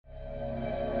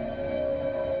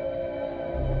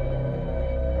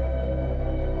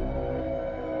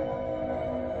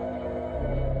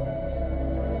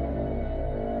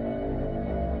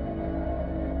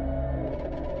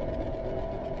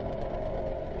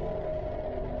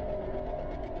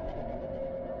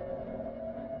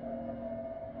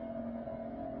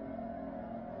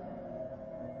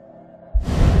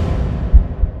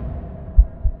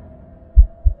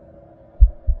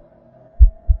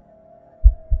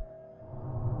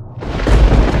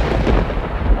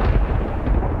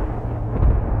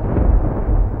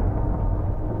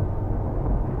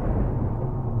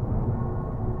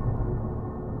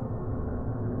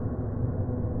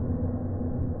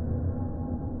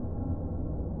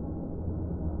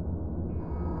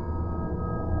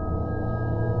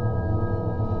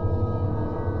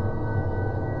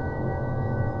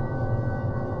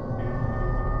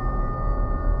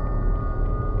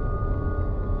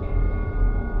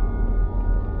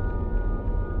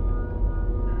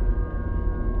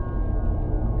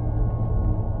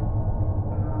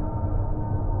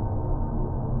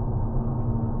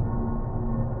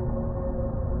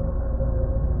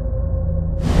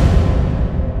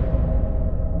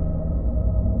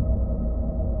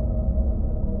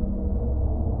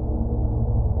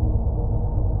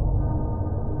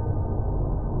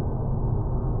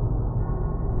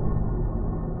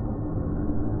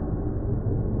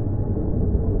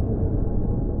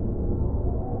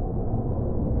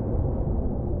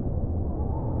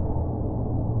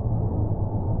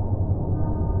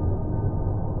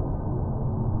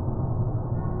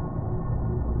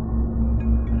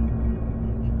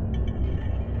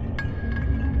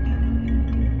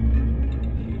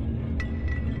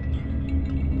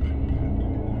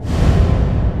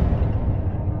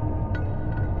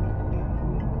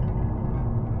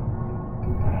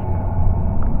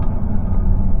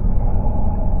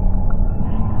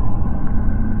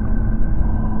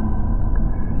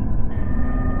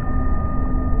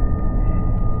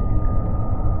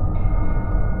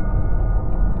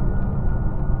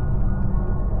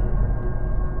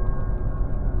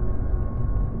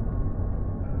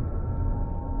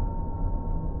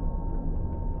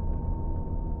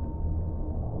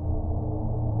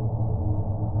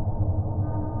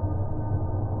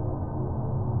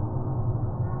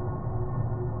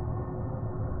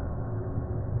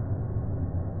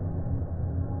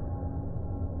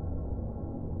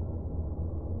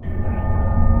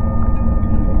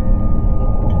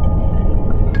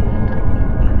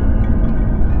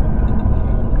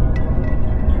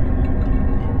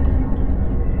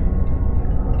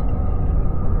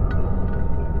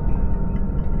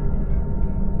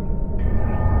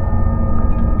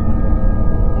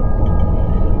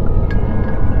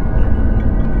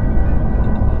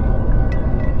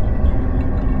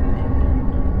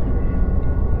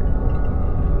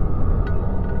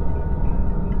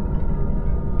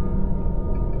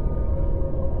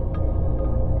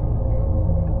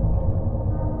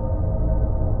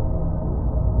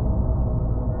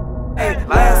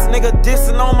nigga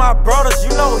dissing on my brothers,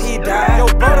 you know he died.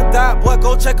 Your brother died, boy,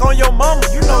 go check on your mama,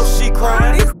 you know she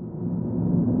crying.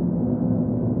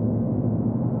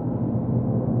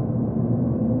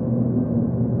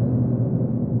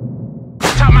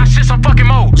 Some fucking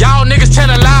more. Y'all niggas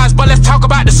telling lies, but let's talk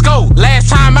about the scope. Last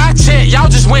time I checked, y'all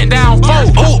just went down 4.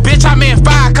 Ooh, bitch, I'm in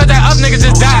 5, cause that other nigga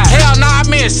just died. Hell nah,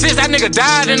 I'm in 6, that nigga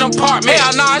died in an apartment.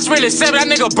 Hell nah, it's really 7, that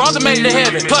nigga brother made it to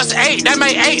heaven. Plus 8, that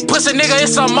made 8, pussy nigga,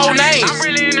 it's some more names. I'm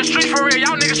really in the street for real,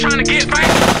 y'all niggas trying to get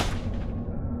famous.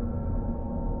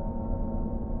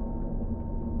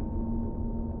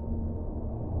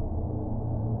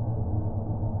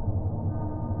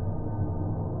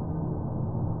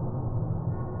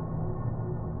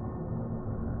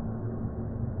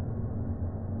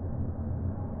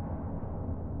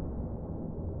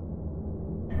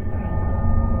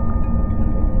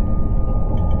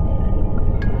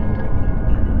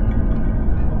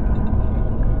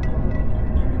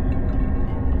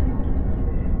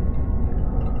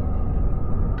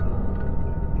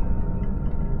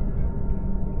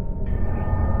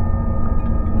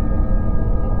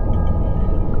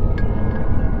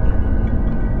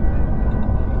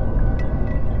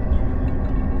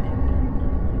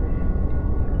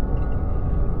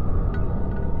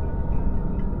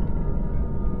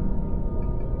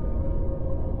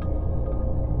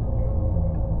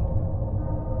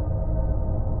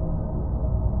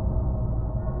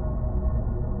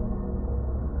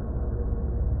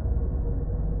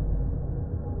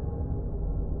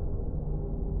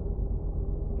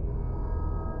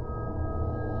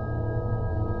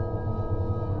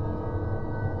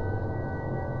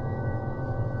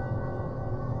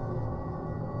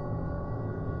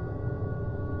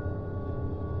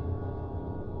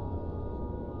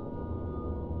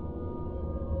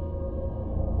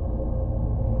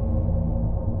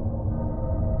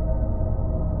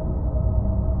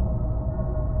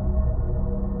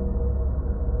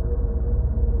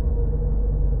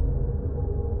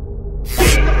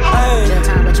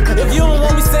 If you don't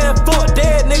want me saying fuck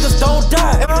dead, niggas don't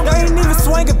die. They ain't even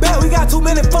swinging back, we got too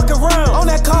many fucking rounds. On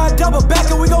that car, double back,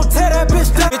 and we gon' tear that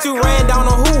bitch down. Bitch, you ran down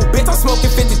on who? Bitch, I'm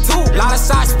smoking 52. Lot of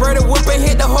shots spread it, whip and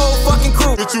hit the whole fucking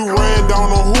crew. Bitch, you ran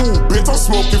down on who? Bitch, I'm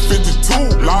smoking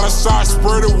 52. Lot of shots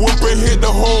spread it, whip and hit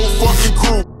the whole fucking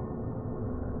crew.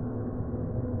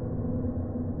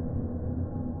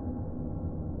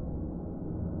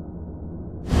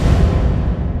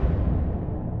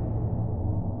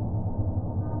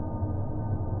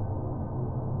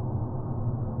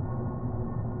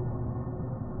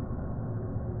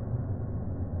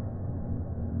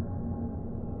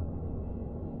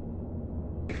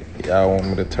 Y'all want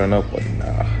me to turn up or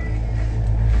nah?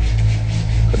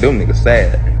 Cause them niggas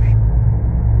sad.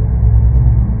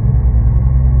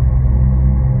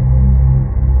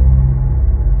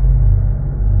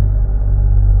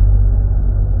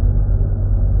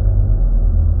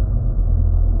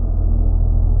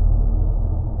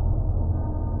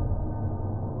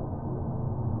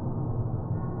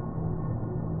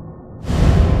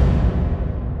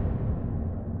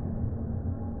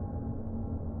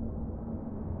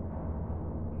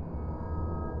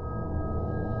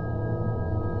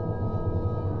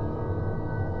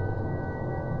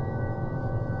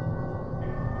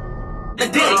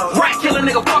 Rat kill a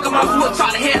nigga, fuck him off foot,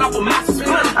 chop the head off a massive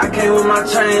splinter. I came with my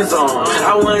chains on,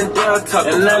 I wasn't dare touch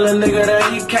him. And that little nigga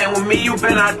that he came with me, you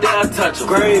been out there touch him.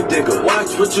 Grave digger,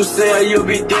 watch what you say or you'll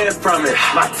be dead from it.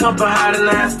 My temper high and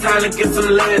now it's time to get some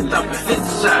lead thumping. 50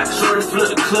 shot, shorty flip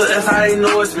the clip, that's how they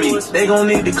know it's me. They gon'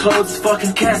 need to close this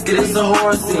fucking casket, it's a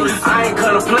horror scene. I ain't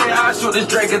gonna play, I'll shoot this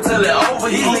Drake until it over.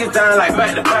 These niggas down like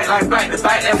back to back, like back to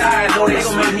back. That's how I know they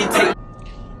gon' make me take.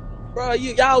 Bro,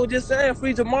 y'all was just saying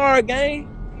free Jamar, gang.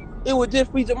 It was just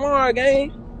free Jamar,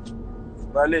 gang.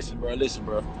 Bro, listen, bro.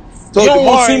 So you don't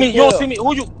Jamar see me. ain't You don't tell. see me.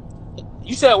 Who you?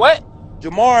 You said what?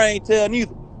 Jamar ain't tell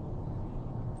neither.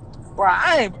 Bro,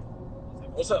 I ain't.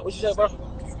 What's up? What you said, bro?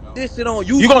 This shit on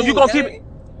YouTube. You gonna keep it?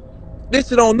 This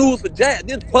shit on News for Jack.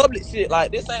 This public shit.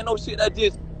 Like this ain't no shit that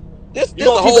just. This You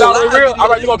gonna keep it all the way real? All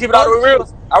right, you gonna keep it all the way real?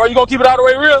 All right, you gonna keep it all the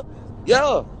way real?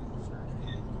 Yeah.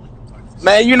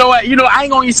 Man, you know what? You know I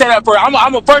ain't gonna even say that first. I'm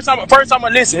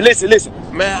gonna listen.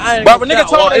 Man, I ain't. Bro, if a nigga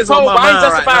told, they told, I ain't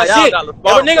justifying shit. If If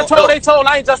a nigga told, they told,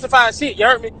 I ain't justifying shit. You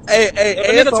heard me? Hey, if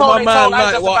a nigga told, they told, I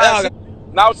ain't justifying shit.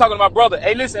 Now I was talking to my brother.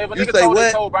 Hey, listen, if a nigga told,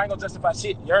 they told, bro, I ain't gonna justify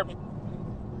shit. You heard me?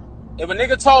 If a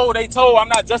nigga told, they told, I'm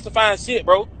not justifying shit,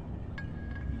 bro.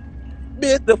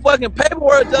 Bitch, the fucking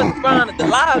paperwork justifying it, the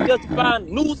lies justifying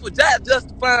it, News for Jack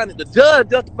justifying it, the judge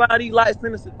justifying these life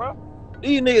sentences, bro.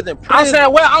 These niggas in prison. I'm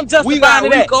saying, well, I'm justifying we got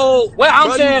it. Rico. Well,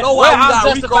 I'm saying, you know well, why we I'm got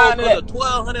justifying Rico it. The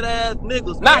 1,200 ass niggas,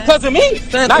 man. Not because of me.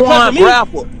 Not because of me.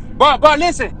 But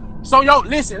listen. So yo,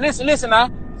 listen now.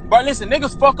 Bro, listen,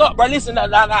 niggas fuck up, bro. Listen, I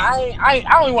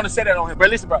don't even want to say that on here, bro.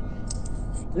 Listen, bro.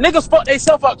 Niggas fuck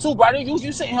theyself up too, bro.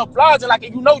 You sitting here flogging like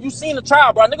you know you seen the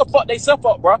trial, bro. Nigga fuck theyself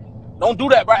up, bro. Don't do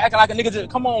that, bro. Acting like a nigga just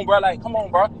come on, bro. Like, come on,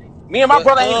 bro. Me and my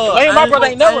brother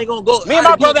ain't never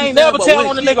tell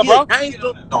on the nigga, bro.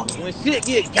 When shit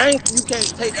get gangster, you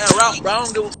can't take that route, bro.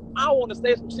 I want to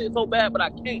say some shit so bad, but I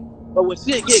can't. But when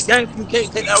shit get gangster, you can't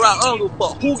take that route. I don't give a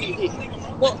fuck who get hit.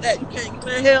 Fuck that. You can't,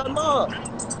 man. Hell no.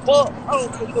 Fuck. I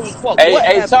don't give a fuck. Hey,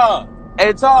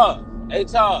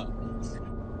 Tom.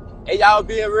 Hey, y'all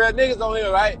being real niggas on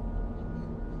here, right?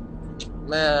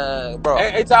 Man, bro.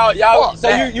 Hey, Tom, y'all. So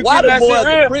you keep that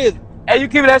shit real? Hey, you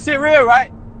keeping that shit real,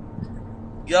 right?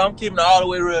 Yeah, I'm keeping it all the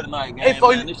way real tonight, gang. Hey,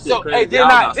 This shit so crazy. didn't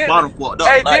I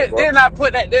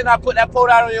put that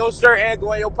put out on your shirt and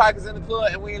go in your pockets in the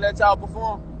club and we ain't let y'all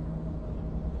perform?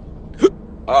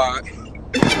 All right.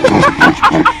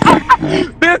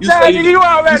 Bitch ass nigga, you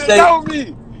already know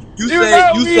me. You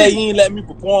say you ain't let me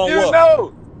perform. You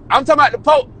know. I'm talking about the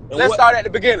post. Let's start at the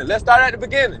beginning.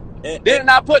 Didn't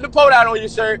I put the post out on your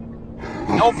shirt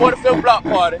on 45th block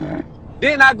party?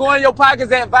 Didn't I go in your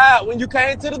pockets at Vibe when you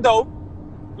came to the door?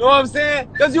 You know what I'm saying?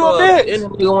 Because you a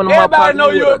bitch. Everybody know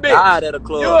you a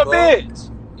bitch. You a bitch.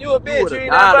 You a bitch. You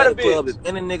ain't nothing but a bitch. If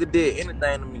any nigga did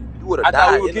anything to me, you would have died. I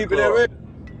thought we were keeping it real.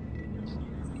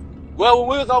 Well, when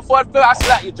we was on 45th, I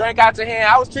slapped your drink out your hand.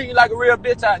 I was treating you like a real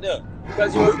bitch out there.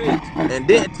 Because you a bitch. And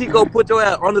didn't Tico put your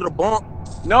ass under the bunk?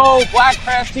 No, boy, I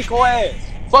crashed Tico ass.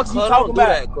 Fuck you talking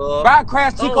about? Bro, I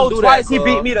crashed Tico twice. He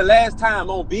beat me the last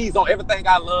time on B's on everything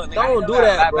I love. Nigga. Don't do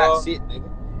that, bro. Shit, nigga.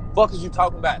 Fuck is you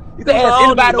talking about? You can ask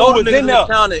anybody who was in there.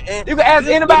 You can ask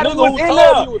anybody who was in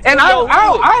there. And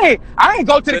I ain't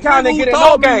go to the county and get in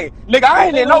no game. Nigga, I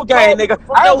ain't in no game, nigga.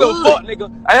 I don't give a fuck, nigga.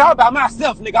 I all about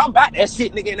myself, nigga. I'm about that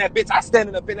shit, nigga, in that bitch. I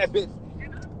standing up in that bitch.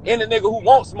 And the nigga who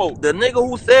won't smoke. The nigga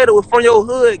who said it was from your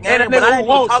hood, gang. And the nigga who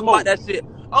won't smoke. About that shit.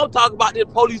 I'm talking about this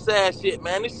police ass shit,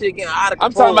 man. This shit getting out of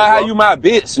control. I'm talking about how you my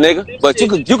bitch, nigga. But you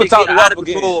can talk to out of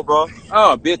control, bro.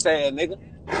 Oh, bitch ass nigga.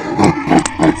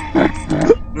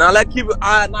 Now let's keep it.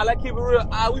 Now let's keep it real.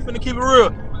 We finna keep it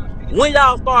real. When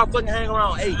y'all start fucking hanging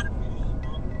around 8?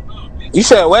 You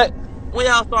said what? When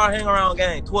y'all start hanging around,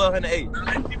 gang? 1,208.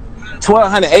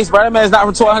 1,208, bro. That man's not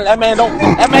from 1,200. That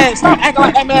man stop acting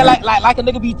like that man like a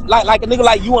nigga be like a nigga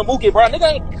like you and Mookie, bro.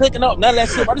 Nigga ain't cooking up none of that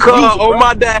shit, bro. This is music, bro.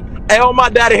 On my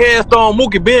daddy headstone,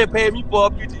 Mookie Ben paid me for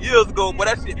a few years ago, but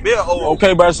that shit been over.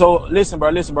 Okay, bro. So listen,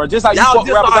 bro. Just like you fuck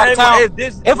rappers out of town.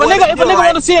 If a nigga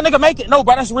want to see a nigga make it, no,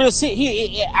 bro. That's real shit.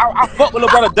 I fuck with little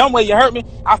brother Dumbway. You heard me?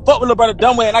 I fuck with little brother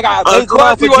Dumbway, and I got major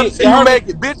love for Jit. You heard me?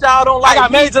 Bitch, y'all don't like. I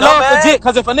got major love for Jit,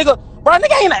 cause if a nigga. Bro,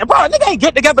 nigga ain't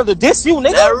get together to diss you,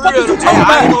 nigga. What you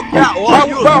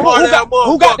talking about?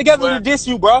 Who got together to diss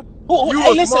you, bro?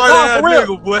 Hey, listen, for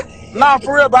real. Nah,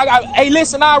 for real, bro. Hey,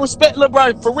 listen, I respect little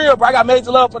bro. For real, bro. I got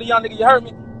major love for the young nigga. You heard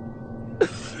me?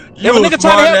 If a nigga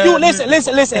trying to help you, listen,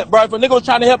 bro. If a nigga was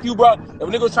trying to help you, bro.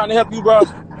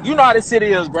 You know how this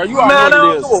city is, bro. You already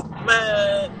know what it is.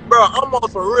 Man, bro, I'm on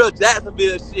some real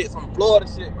Jacksonville shit, some Florida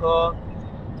shit, cuz.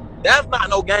 That's not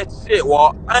no gangster shit,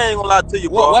 Walt. I ain't gonna lie to you,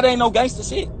 bro. What ain't no gangster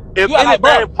shit? If you act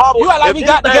like Papa, you act like we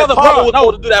got together, bro. Was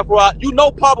supposed to do that for us. You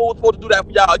know Papa was supposed to do that for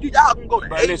y'all. Y'all can go to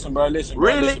listen, bro.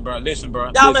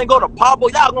 Y'all ain't go to Papa.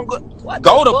 Y'all gonna go.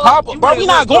 Go to Papa, bro. We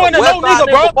not going to no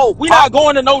nigga, bro. We not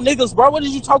going to no niggas, bro. What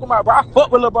is you talking about, bro? I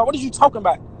fuck with little bro. What is you talking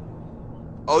about?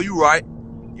 Oh, you right,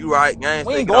 gang.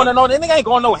 We ain't going to no. That nigga ain't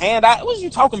going no handout. What is you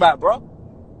talking about, bro?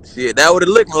 Shit, that what it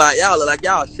looking like. Y'all look like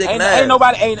y'all shaking ass. Ain't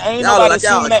nobody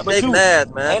assuming that but you. Ass,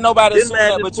 man. Ain't nobody assuming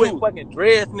that but you. Fucking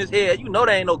dreads in his head. You know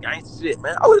that ain't no gangster shit,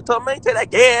 man. I would've told man, take that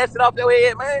gas shit off your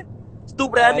head, man.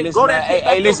 Stupid ass nigga, go that shit.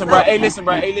 Hey, listen, bro. I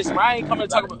ain't coming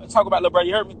to talk about little bro.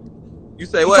 You heard me? You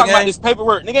say what? Talking about this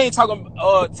paperwork. Nigga ain't talking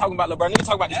about little bro. Nigga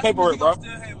talking about this paperwork, bro.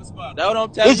 That's what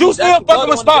I'm telling you. Is you still fucking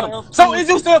with Spottom? So is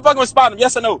you still fucking with Spottom?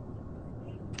 Yes or no?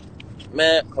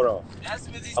 Man, hold on.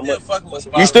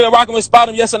 You still rocking with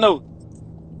Spottom? Yes or no?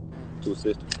 Two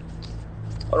sisters.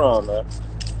 Hold on, man.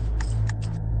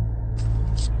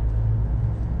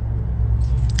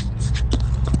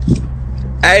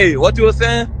 Hey, what you was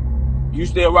saying? You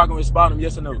still rocking with Spottom?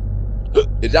 Yes or no?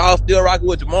 Is y'all still rocking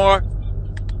with Jamar?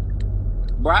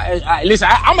 Bro, listen,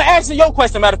 I'm gonna answer your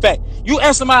question. Matter of fact, you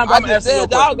answer mine, but I'm gonna answer your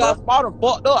question. Y'all got Spottom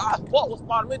fucked up. I fuck with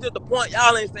Spottom. It's just the point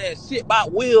y'all ain't saying shit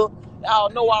about Will.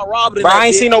 Y'all know I robbed it. Bro, I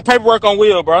ain't seen no paperwork on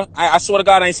Will, bro. I swear to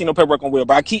God, I ain't seen no paperwork on Will,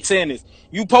 bro. I keep saying this.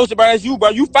 You posted, bro, as you, bro.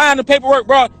 You find the paperwork,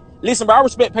 bro. Listen, bro, I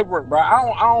respect paperwork, bro.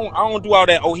 I don't do all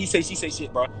that. Oh, he say, she say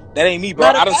shit, bro. That ain't me, bro.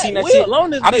 Matter I of done fact, seen that shit. Will on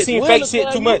this I done bitch. seen Will fake will shit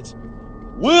tell too you. much.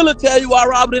 Will will tell you I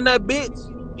robbed in that bitch.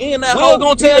 In that Will hole.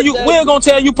 gonna tell you. Will gonna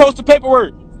tell you post the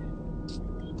paperwork.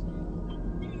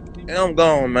 And I'm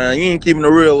gone, man. You ain't keeping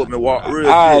the real with me, Walk.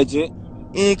 Real All shit. right, Jet.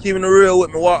 You ain't keeping the real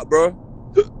with me, Walk, bro.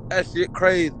 That shit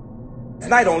crazy.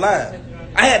 Night on live.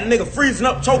 I had the nigga freezing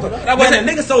up, choking. Man,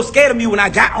 the nigga so scared of me when I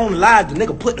got on live, the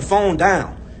nigga put the phone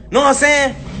down. Know what I'm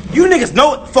saying? You niggas know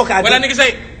what the fuck I do. What that nigga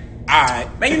say?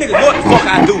 Alright. Man, you niggas know what the fuck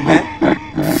I do, man.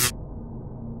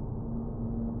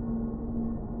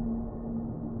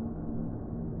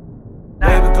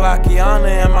 Baby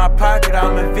Glockiana in my pocket,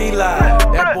 I'm in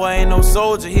V-Live. That boy ain't no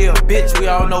soldier, he a bitch, we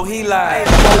all know he lied.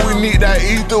 Boy, we need that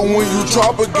ether when you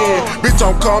drop again. Bitch,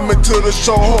 I'm coming to the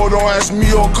show, hold on, ask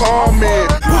me or call me.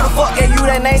 Who the fuck gave you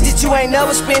that name that you ain't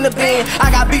never spin a bin?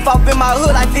 I got beef off in my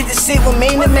hood, I did this shit with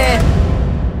me and the man.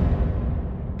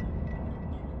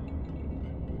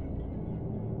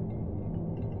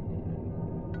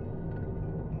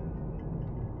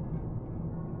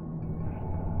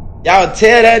 Y'all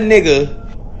tell that nigga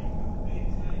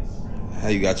how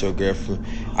you got your girlfriend.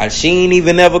 She ain't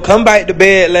even ever come back to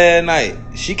bed last night.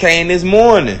 She came this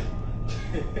morning.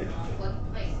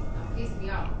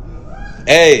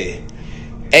 Hey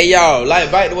y'all,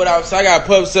 like back to what I was saying. I got a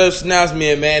public service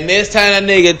announcement, man. Next time that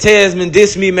nigga tells me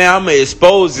diss me, man, I'ma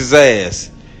expose his ass.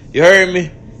 You heard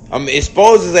me? I'ma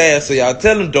expose his ass. So y'all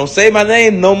tell him don't say my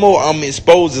name no more. I'ma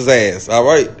expose his ass.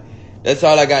 Alright? That's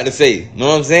all I got to say. Know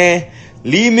what I'm saying?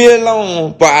 Leave me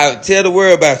alone, but I tell the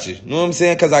world about you. Know what I'm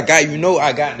saying? Cause I got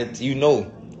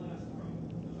the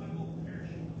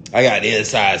I got the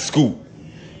inside scoop.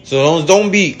 So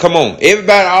don't be, come on.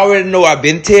 Everybody already know I've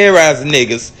been terrorizing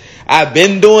niggas. I've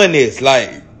been doing this.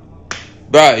 Like,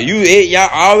 bro, y'all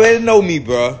already know me,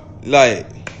 bro. Like,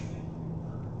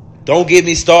 don't get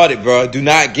me started, bro. Do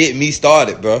not get me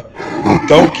started, bro.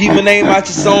 Don't keep my name out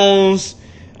your songs.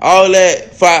 All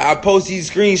that. I post these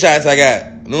screenshots I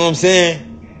got. You know what I'm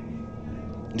saying?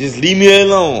 Just leave me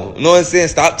alone. You know what I'm saying?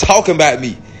 Stop talking about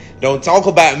me. Don't talk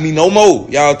about me no more.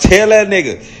 Y'all tell that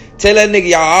nigga. Tell that nigga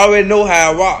y'all already know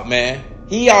how I rock, man.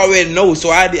 He already knows.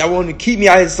 So I want to keep me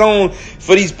out his zone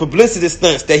for these publicity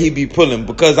stunts that he be pulling.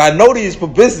 Because I know these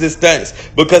publicity stunts.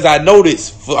 Because I know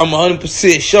this. I'm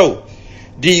 100% sure.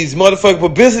 These motherfucking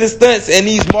publicity stunts and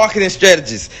these marketing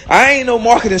strategies. I ain't no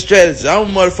marketing strategist. I'm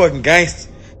a motherfucking gangster.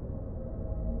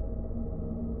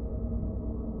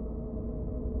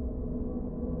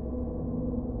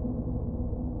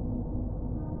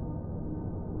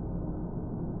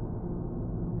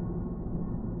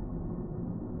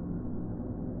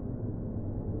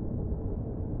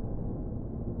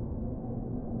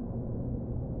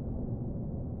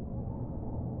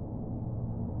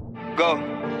 Go.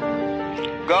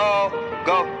 Go.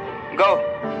 Go.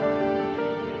 Go.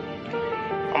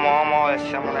 I'm on all that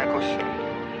shit. I'm on that go shit.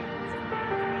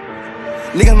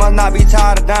 Niggas must not be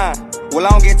tired of dying. Well, I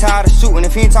don't get tired of shooting.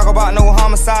 If he ain't talk about no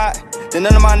homicide, then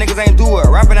none of my niggas ain't do it.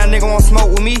 Rapping that nigga want smoke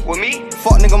with me? With me?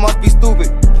 Fuck nigga must be stupid.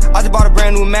 I just bought a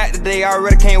brand new Mac today. I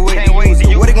already can't wait to use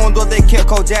it. What they gonna do if they kill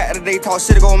Kojak today? Talk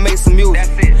shit, gonna make some music.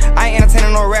 That's it. I ain't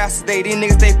entertaining no raps today. These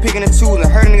niggas stay picking and choosing.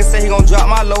 Heard a nigga say he gon' drop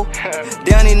my low.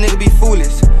 Damn, these niggas be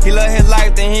foolish. He love his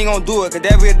life, then he ain't gon' do it. Cause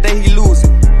every day he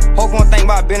losing. Hope gon' think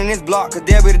about being in this block. Cause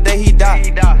every day he die.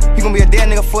 He gon' be a dead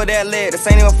nigga for that leg. This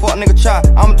ain't even fuck nigga try.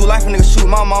 I'ma do life a nigga shoot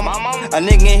my mama. A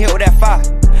nigga ain't hit with that fire.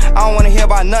 I don't wanna hear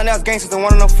about nothing else gangsters and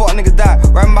one of them fuck niggas die.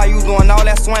 Rapping about you doing all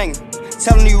that swinging.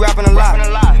 Telling you rapping a lie.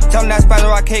 Telling that Spider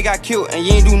Rock K got killed and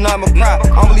you ain't do nothing but cry.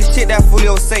 I don't believe shit that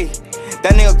Fulio say.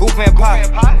 That nigga goofy and pie.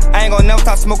 I ain't gonna never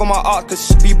stop smoking my art cause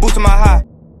shit be boosting my high.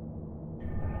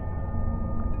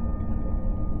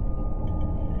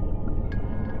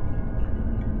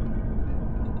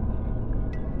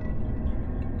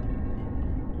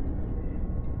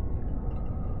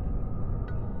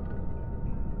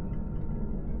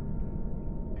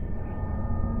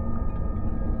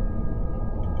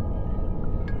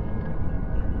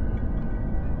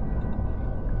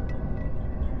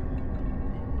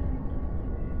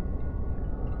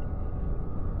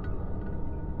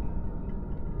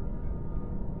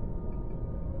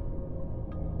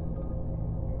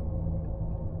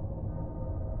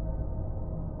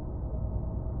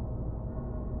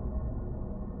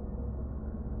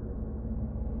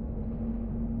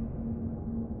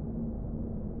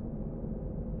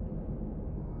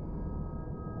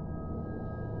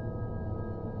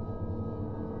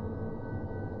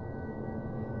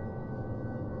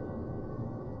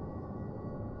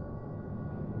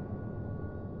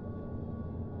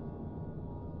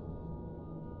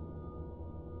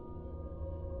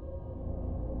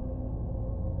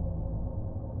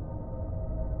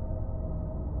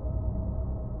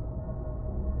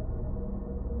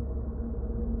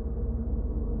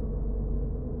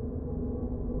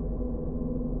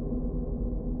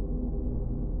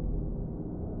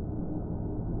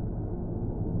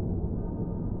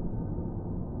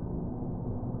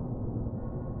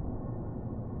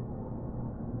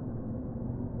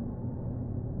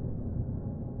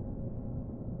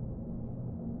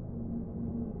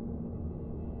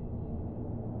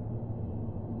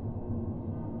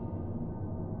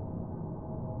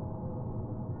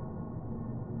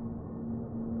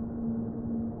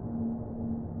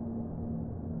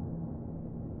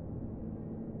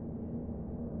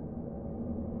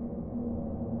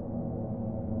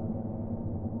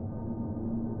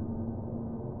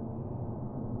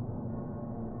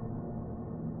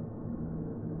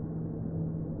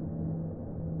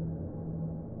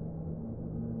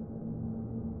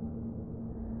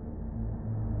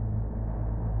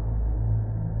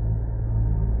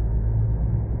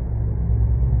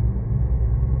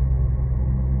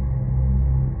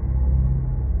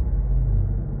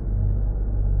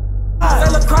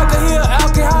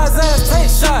 take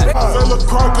shot. Say the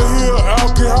Crocker here,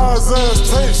 alcohol his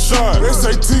ass, take shot. They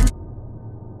say T.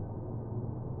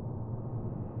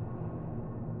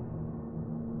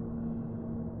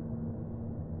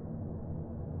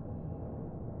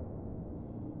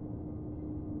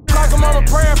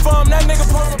 Praying for him, that nigga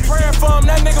supposed to praying for him,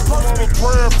 that nigga supposed to be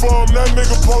praying for him, that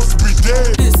nigga supposed to be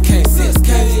dead. 6K,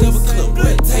 double clip,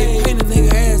 wet tape, paint a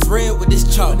nigga ass red with this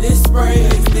chalk, this spray,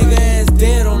 nigga ass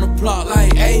dead on the block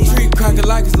like a treat cracker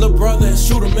like his little brother and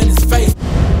shoot him in his face.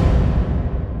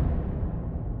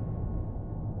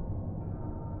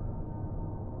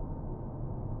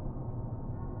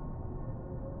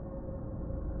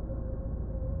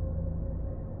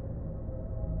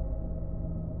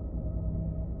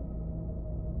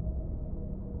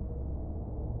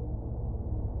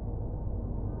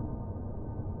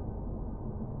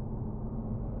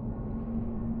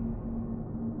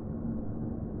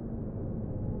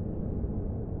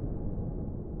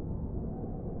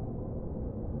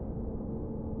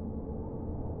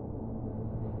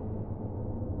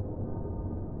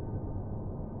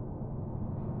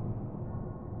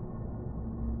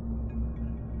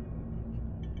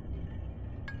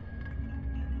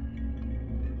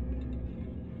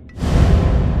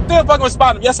 Still fucking with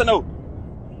Spottum, yes or no?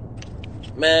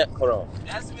 Man, hold on.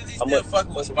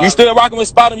 You still rocking with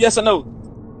Spottum, yes or no?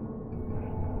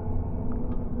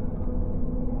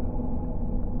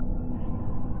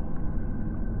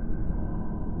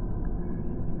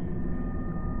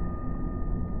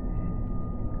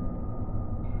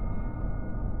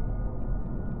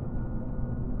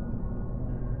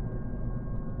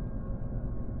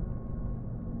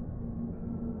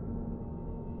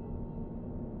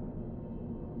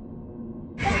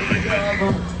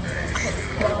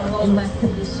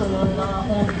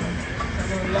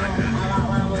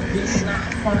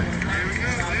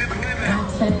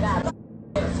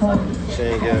 She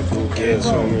ain't got good gas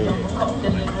on me. You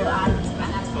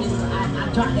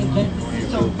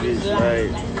bitch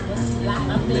right.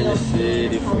 I'm in the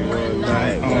city for one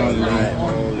night only.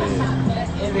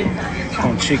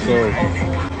 On Chico.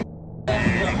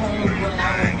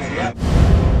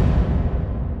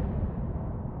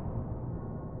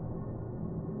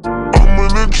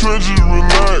 Trenches,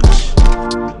 relax.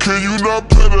 Can you not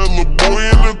put that little boy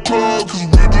in the club? Cause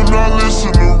we do not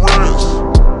listen to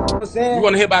rest. You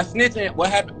wanna hit by snitching?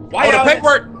 What happened? Why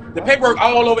the paperwork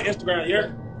all over Instagram, yeah?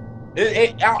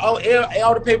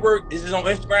 All the paperwork is just on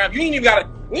Instagram. We ain't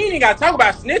even gotta talk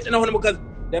about snitching on him because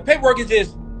the paperwork is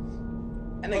just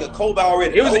that nigga cold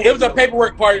already. It was a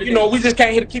paperwork party, you know, we just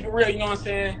can't keep it real, you know what I'm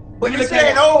saying? But you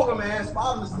saying over, man.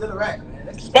 Spottum is still a rat.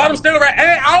 Spottum still right.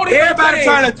 Everybody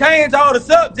trying to change all the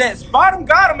subjects. Spottum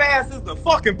got him ass is the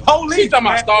fucking police. She talking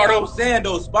about startup. I'm saying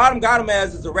though, Spottum got him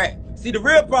ass is a rat. See, the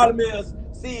real problem is,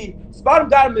 Spottum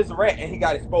got him as a rat and he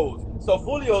got exposed. So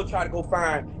Fulio tried to go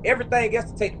find everything else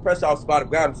to take the pressure off Spottum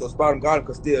got him, so Spottum got him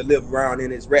could still live around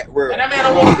in his rat world. And that man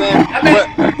don't want to say.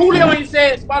 Fulio ain't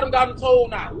said Spottum got him told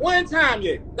not one time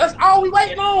yet. That's all we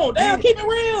waiting on. Damn, keep it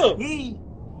real.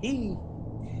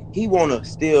 He wanna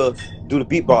still do the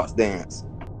beatbox dance.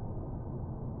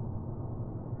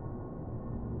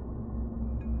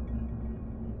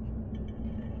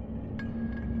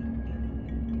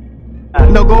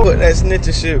 No go put that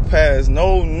snitching shit past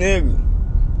no nigga.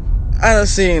 I done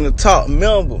seen the top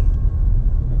member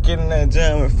getting that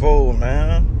jam and fold,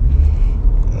 man.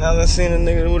 And I done seen a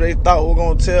nigga who they thought were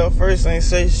gonna tell first ain't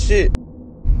say shit.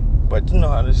 But you know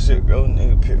how this shit go,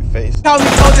 nigga, pit face. Call me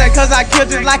Kojak cause I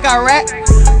killed it like a rat.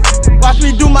 Watch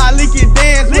me do my leaky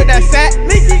dance with that sack.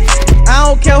 I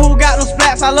don't care who got them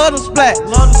splats, I love them splats.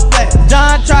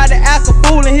 John tried to act a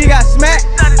fool and he got smacked.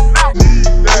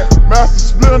 Master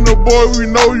Splinter, boy, we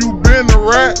know you been a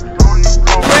rat.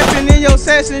 Rapping in your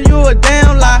session, you a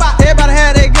damn lie. Everybody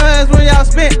had their guns when y'all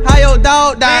spent, how your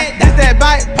dog died. That's that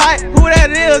bite pipe, who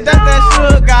that is, that's that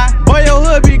sugar guy. Boy, your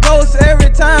hood be ghosts every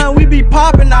time we be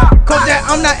popping out. Kojak,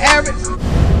 I'm not average.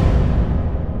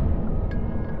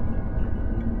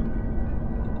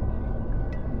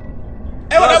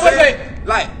 Hey, what I would say,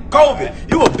 like, Kobe,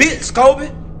 you a bitch, Kobe.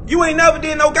 You ain't never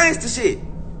did no gangster shit.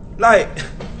 Like,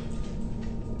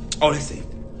 oh, they say,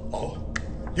 oh,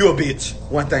 you a bitch.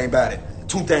 One thing about it.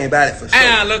 Two things about it for sure.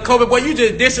 Ah, look, Kobe, boy, you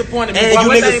just disappointed me. And Boy, you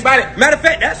one niggas, thing about it. matter of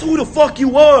fact, that's who the fuck you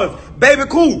was, baby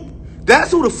cool.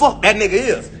 That's who the fuck that nigga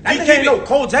is. That nigga ain't no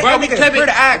Kojak. That nigga is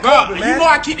pretty eye Kobe, man. You know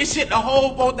I keep this shit the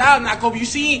whole 4,000 now, Kobe. You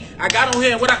see, I got on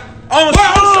here and what I... On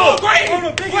so great. On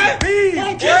the biggest bees.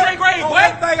 On Kiss Great, boy.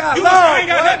 You ain't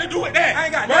got nothing to do with that. I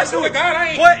ain't got nothing to do with God, I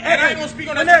ain't gonna speak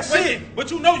on that shit.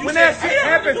 But you know you when said, that shit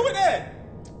happened, do with that.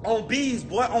 On bees,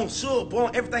 boy, on sugar, boy,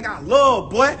 on everything I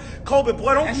love, boy. Kobe,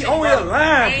 boy, don't be on your line, boy.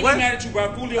 I ain't mad at you, bro.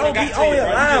 Fulio don't be on your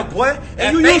line, boy.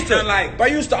 And you used to, like, bro,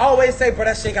 you used to always say, bro,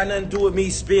 that shit got nothing to do with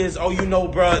me, Spins. Oh, you know,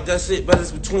 bro, that shit, but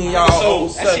it's between y'all.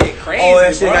 So, that shit crazy, oh,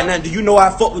 that shit got nothing. Do you know I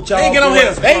fuck with y'all? Nigga, get on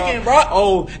here faking, bro.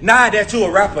 Oh, now that you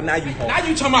a rapper, now you home. Now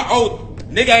you talking about, oh,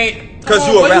 nigga ain't. Cause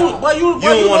you a rapper. Boy, you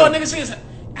little nigga since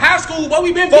high school, boy,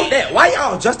 we been fuck that. Why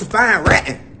y'all justifying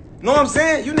ratting? You know what I'm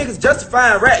saying? You niggas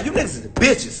justifying rat. You niggas is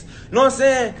bitches. You know what I'm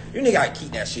saying? You niggas gotta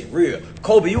keep that shit real.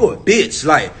 Kobe, you a bitch.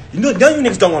 Like, you know, none of you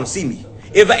niggas don't want to see me.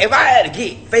 If I had to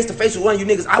get face to face with one of you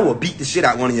niggas, I would beat the shit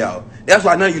out of one of y'all. That's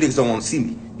why none of you niggas don't want to see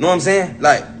me. You know what I'm saying?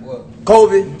 Like,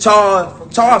 Kobe,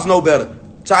 Charles know better.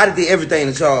 Charles did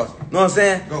everything to Charles. You know what I'm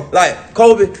saying? Like,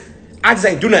 Kobe, I just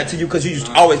ain't do nothing to you because you used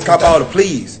to always cop all the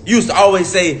pleas. You used to always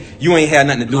say you ain't had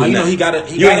nothing to do with nothing.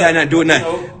 You ain't had nothing to do with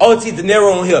nothing. OT De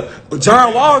Niro on here.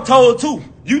 John Wall told too.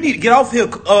 You need to get off here,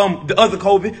 the other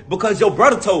Kobe, because your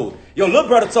brother told. Your little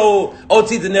brother told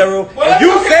OT De Niro. And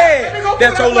you said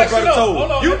that your little brother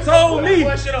told. You told me.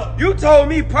 You told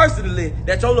me personally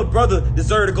that your little brother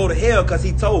deserved to go to hell because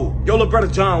he told. Your little brother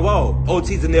John Wall,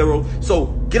 OT De Niro. So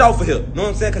get off of here. You know what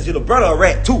I'm saying? Because your little brother a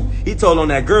rat too. He told on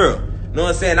that girl. You know what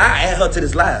I'm saying? I add her to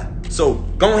this live. So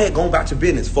go ahead, go about your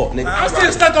business, fuck nigga. I'm still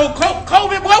stuck on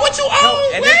Kobe, boy. What you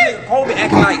on, and this nigga Kobe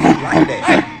acting like you like that.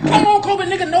 Hey, come on, Kobe,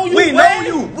 nigga, know you. We know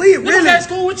you. We really at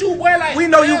school with you, boy. Like we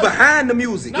know you behind the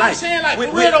music. No, like, I'm saying, like,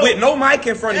 with no mic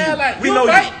in front of you. Like, we know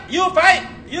fight. You'll fight.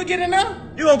 You'll get in there.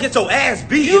 You gonna get your ass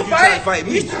beat if you try to fight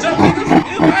me. You jump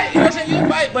niggas. You'll fight. You know what I'm saying? You'll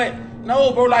fight, but.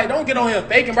 No, bro, like, don't get on here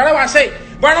faking, bro. That's why I say,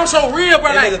 bro, don't so real,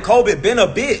 bro. That like, nigga Kobe been a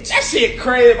bitch. That shit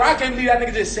crazy, bro. I can't believe that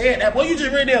nigga just said that. Boy, you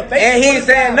just really there faking. And he ain't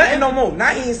saying nothing no more. Now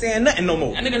he ain't saying nothing no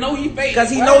more. That nigga know he fake. Cause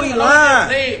he know he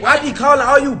lying. I be calling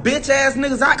all you bitch ass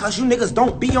niggas out cause you niggas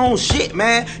don't be on shit,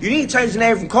 man. You need to change the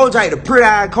name from Kojak to Pretty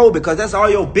Eye Kobe cause that's all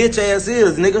your bitch ass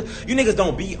is, nigga. You niggas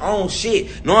don't be on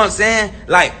shit. Know what I'm saying?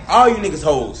 Like, all you niggas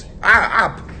hoes.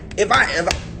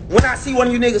 When I see one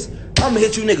of you niggas, I'ma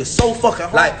hit you niggas so fucking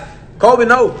hard. Like, Kobe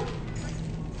know.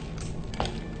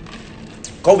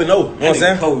 Kobe know. You know what I'm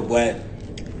saying? Kobe, boy.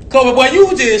 Kobe, boy,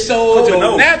 you just showed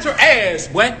your natural ass,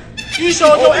 boy. You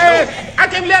showed your ass. I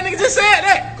can't believe that nigga just said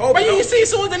that. Kobe, but you see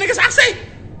soon as the niggas, I say,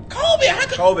 Kobe, I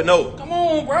could. Kobe, no. Come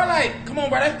on, bro. Like, come on,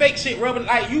 bro. That fake shit rubbing.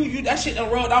 Like, you that shit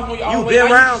done rubbed off on you all You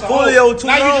been around Fulio too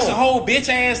long. Now you just a whole bitch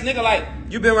ass nigga, like.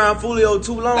 You been around Fulio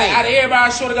too long. Like, out of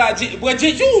everybody, sure to God, boy, you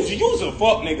a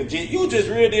fuck nigga, Jit. You just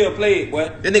real deal played, boy.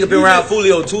 That nigga been around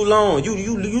Fulio too long.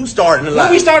 You starting to lie.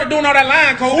 When we started doing all that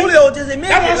lying, Kobe. Fulio just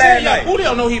admitted it last night.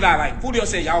 Fulio know he lie. Like, Fulio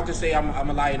said, y'all can say I'm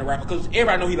a liar in the rapper, because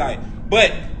everybody know he lie.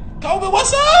 But, Kobe,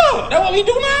 what's up? That's what we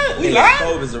do now. We lie.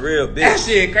 Kobe's a real bitch. That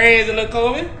shit crazy, little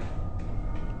Kobe.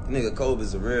 Nigga,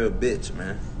 Kobe's a real bitch,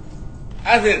 man.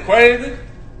 I said crazy.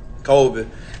 Kobe.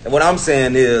 And what I'm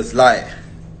saying is, like,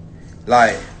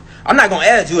 I'm not gonna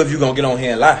add you if you gonna get on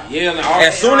here and lie. Yeah,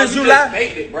 as soon as you lie,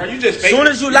 it, bro. You just fake as soon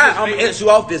as you lie, I'm gonna X you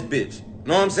off this bitch.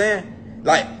 Know what I'm saying?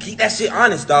 Like, keep that shit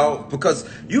honest, dog. Because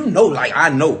you know, like, I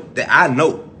know that I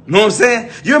know. Know what I'm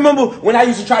saying? You remember when I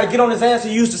used to try to get on his ass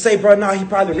and you used to say, bro, nah, he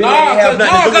probably really ain't have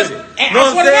nothing to do with it. Know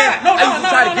what I'm saying? I used to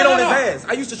try to get on his ass.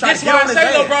 I used to try to get on his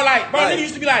ass. Bro, like, nigga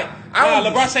used to be like,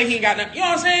 LeBron say he ain't got nothing. You know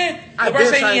what I'm saying? LeBron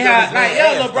say he ain't had, like,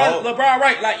 yeah, LeBron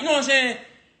right. Like, you know what I'm saying?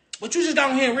 But you just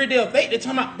down here in real deal fake. They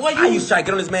talking about, boy, I used to try to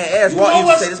get on this man's ass. Walt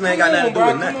used to say this man got nothing to do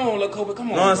with nothing. Come on, look, Kobe,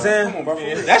 come on. Know what I'm saying? Come on,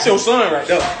 bro. That's your son right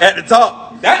there. At the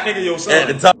top. That nigga your son. At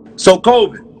the top. So,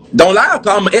 Kobe, don't lie, cause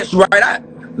I'm gonna X you right out.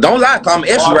 Don't lie, cause I'm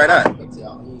gonna X you right out.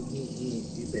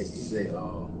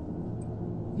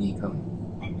 He ain't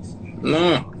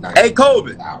coming. Hey,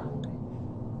 Kobe.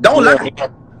 Don't lie.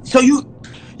 So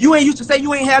you ain't used to say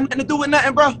you ain't had nothing to do with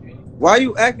nothing, bro? Why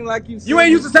you acting like you? You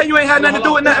ain't used to say you ain't had nothing to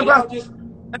do with nothing, bro?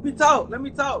 Let me talk. Let me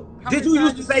talk. Did you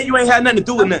used to say you ain't had nothing to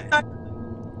do with nothing?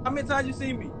 How many times you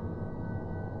see me?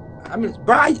 I mean,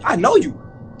 bro, I know you.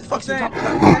 The fuck you talking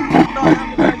about? How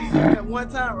many times you see me? That one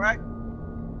time, right?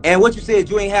 And what you said,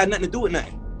 you ain't had nothing to do with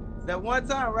nothing. That one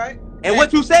time, right? And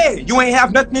what you said, you ain't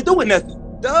have nothing to do with nothing.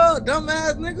 Duh,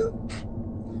 dumbass nigga.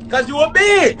 Cause you a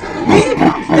bitch. Me?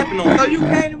 I'm stepping on. So you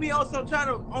came to me on some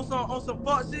on some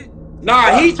fuck shit.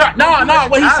 Nah, he tried. Nah.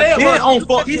 What he said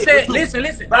was, he said,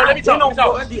 listen. Bro, let me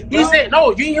talk. He said, no.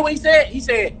 You didn't hear what he said? He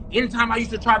said, anytime I used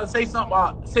to try to say something,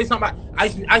 I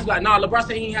used to be like, nah. LeBron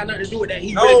said he ain't had nothing to do with that.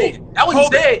 He really did. That's what he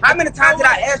said. How many times did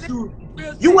I ask you?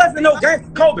 You wasn't no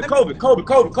gangster, Kobe.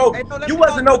 You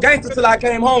wasn't no gangster till I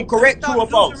came home. Correct, true or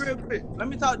false? Let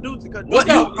me talk Ducci.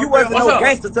 You wasn't no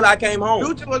gangster till I came home.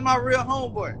 Ducci was my real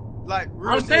homeboy. Like,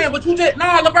 I'm saying, but you just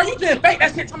LeBron, you just fake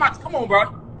that shit. Come on, bro.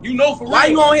 You know for real. Why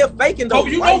you on here faking though?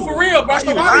 Kobe, you know for real, bro.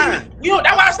 So that's why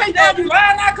I say, damn, you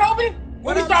lying now, Kobe?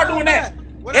 When we start doing that?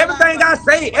 Everything I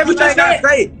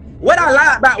say. What I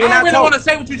lied about when I don't really want to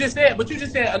say what you just said, but you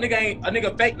just said a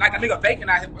nigga fake, like a nigga faking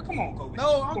out here. Come on, Kobe.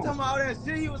 No, I'm talking about all that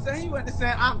shit he was saying. He went to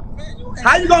saying,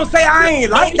 how you gonna say I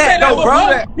ain't like that though,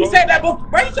 bro? He said that before.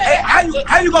 Bro, you said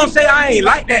how you gonna say I ain't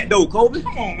like that though, Kobe?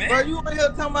 Come on, man. Bro, you in here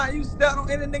talking about you stepped on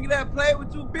any nigga that played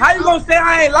with you, bitch. How you gonna say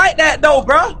I ain't like that though,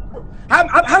 bro?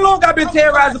 How long I been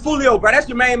terrorizing Fulio, bro? That's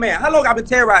your main man. How long I been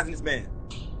terrorizing this man?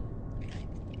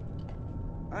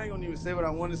 I ain't gonna even say what I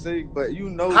want to say, but you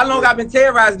know. How long I been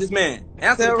terrorizing this man?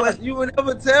 Answer the question. You would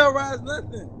never terrorize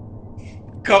nothing.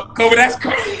 Kobe, that's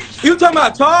crazy. You talking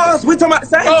about Charles? We talking about the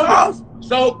same Charles?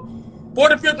 So,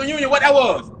 45th reunion, what that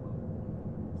was?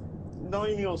 Don't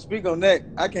even gonna speak on that.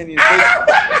 I can't even. Hey,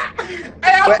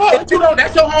 I fuck with you though.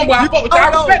 That's your homeboy. I fuck with you. I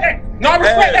respect that. No, I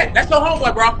respect that. That's your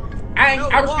homeboy, bro. I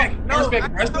respect it. I respect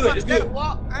it. That's good. It's good.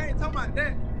 I ain't talking about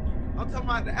that. I'm talking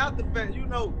about the after fact, you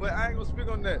know, but I ain't gonna speak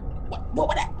on that.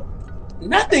 What that?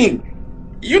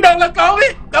 Nothing. You don't look over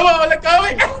it? Come on, look over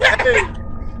it. Hey,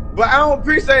 but I don't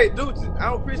appreciate Doochie.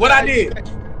 I don't appreciate what I did.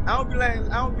 I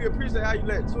don't be appreciate how you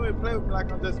let Twin play with me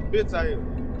like I'm just a bitch out here.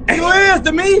 You is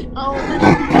to me.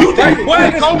 You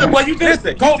just Kobe, boy. You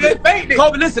listen.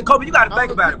 Kobe, listen, Kobe. You gotta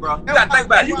think about it, bro. You gotta think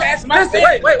about it. You ask my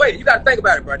wait. You gotta think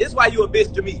about it, bro. This is why you a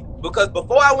bitch to me. Because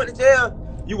before I went to jail,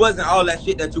 you wasn't all that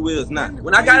shit that you is now.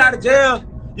 When I got out of jail,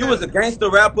 you was a gangster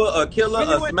rapper, a killer, a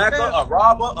smacker, a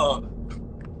robber,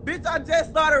 Bitch, I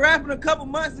just started rapping a couple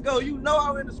months ago. You know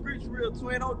I'm in the streets real,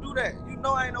 Twin. Don't do that. You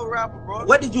know I ain't no rapper, bro.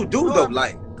 What did you do though?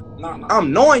 Like,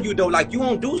 I'm knowing you though. Like, you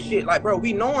don't do shit. Like, bro,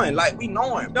 we knowing, bro.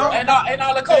 Hey,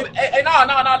 no, look, Kobe. Hey,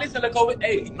 no, listen, look, Kobe.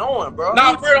 Hey, we knowing, bro.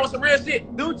 Nah, for real, on some real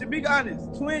shit. Dude, to be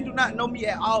honest, Twin do not know me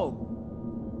at all.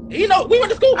 You know, we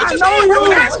went to school. I know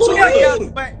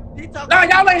you. Nah,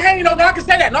 y'all ain't hanging though. No, I can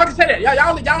say that.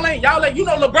 Y'all ain't. You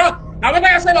know, LeBron. Now, what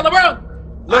thing I say about LeBron?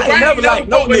 LeBron ain't never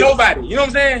fuck with nobody. You know what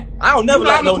I'm saying? I don't never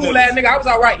like no nigga. I'm a cool ass nigga. I was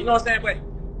alright. You know what I'm saying? But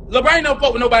LeBron ain't never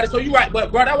fuck with nobody. So you right.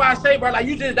 But bro, that's why I say, bro. Like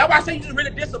that's why I say you just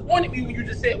really disappointed me when you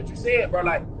just said what you said, bro.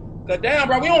 Like, cause damn,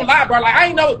 bro, we don't lie, bro. Like I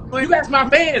ain't know. You ask my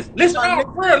fans. Listen,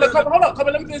 for real. Look, hold up.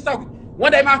 Let me finish talking.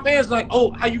 One day my fans like,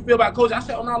 oh, how you feel about coach? I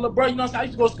said, oh no, LeBron. You know what I'm saying? I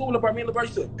used to go to school, LeBron. Me and LeBron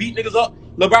used to beat niggas up.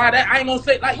 LeBron, that I ain't gonna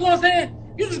say like, you know what I'm saying?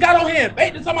 You just got on here and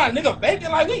faked somebody, nigga,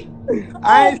 faking like me.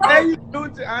 I ain't say you do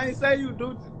it. I ain't say you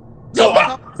do it.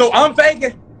 So I'm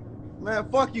faking. Man,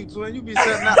 fuck you, Twin. You be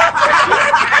setting out.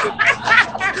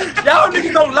 Y'all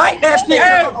niggas don't like that shit.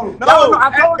 No,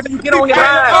 I told you get on your line.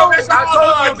 I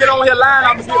told you get on your line.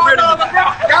 I'm gonna get rid of you.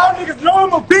 Y'all niggas know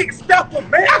I'm a big stepper,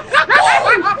 man.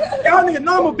 Y'all niggas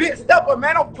know I'm a big stepper,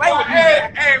 man. Don't play with me.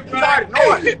 Hey, you already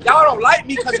know it. Y'all don't like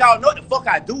me because y'all know what the fuck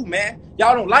I do, man.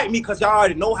 Y'all don't like me because y'all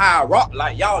already know how I rock.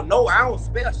 Like, y'all know I don't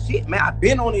spell shit, man. I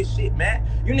been on this shit, man.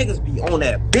 You niggas be on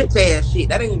that bitch ass shit.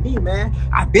 That ain't me, man.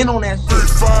 I been on that shit.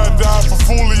 Find out for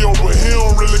Fulio, but he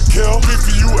don't really care. Pick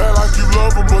you act like you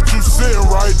love him, but you sitting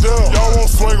right there. Y'all won't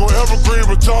swing on Evergreen,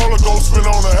 but y'all are gon' spin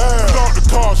on the ass. Start the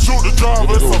car, shoot the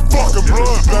driver, it's a fucking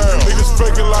bloodbath. Niggas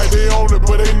faking like they own it,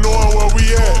 but they knowing where we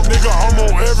at. Nigga, I'm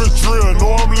on every drill,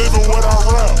 know I'm living what I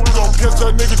rap. We gon' catch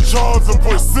that nigga Charles and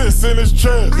put 6 in his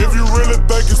chest. If you really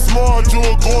think it's smart,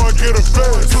 you'll go and get a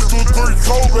fed. 2, 2, 3,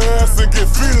 Kobe ass and get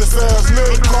Felix ass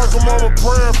nigga. Crack him, mama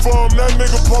praying for him, that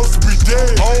nigga supposed to be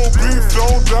dead. Old beef,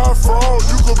 don't die for all,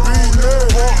 you could be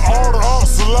next. Fuck all the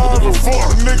ops alive and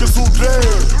fuck the niggas who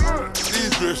dead.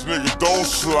 These bitch niggas don't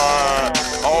slide,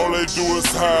 all they do is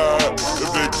hide.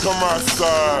 If they come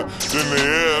outside, then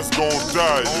their ass gon'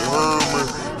 die, you heard me?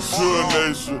 Sure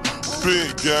Nation,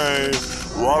 big game,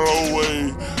 right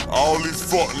away. All these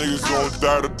fuck niggas gon'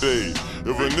 die today.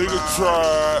 If a nigga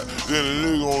tried, then a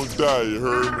nigga gon' die, you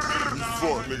heard me? These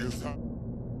fuck niggas.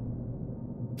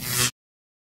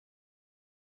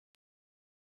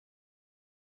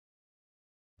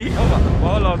 I'm about to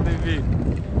fall off this bitch.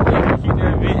 Keep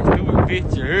that bitch, stupid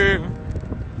bitch, you heard me?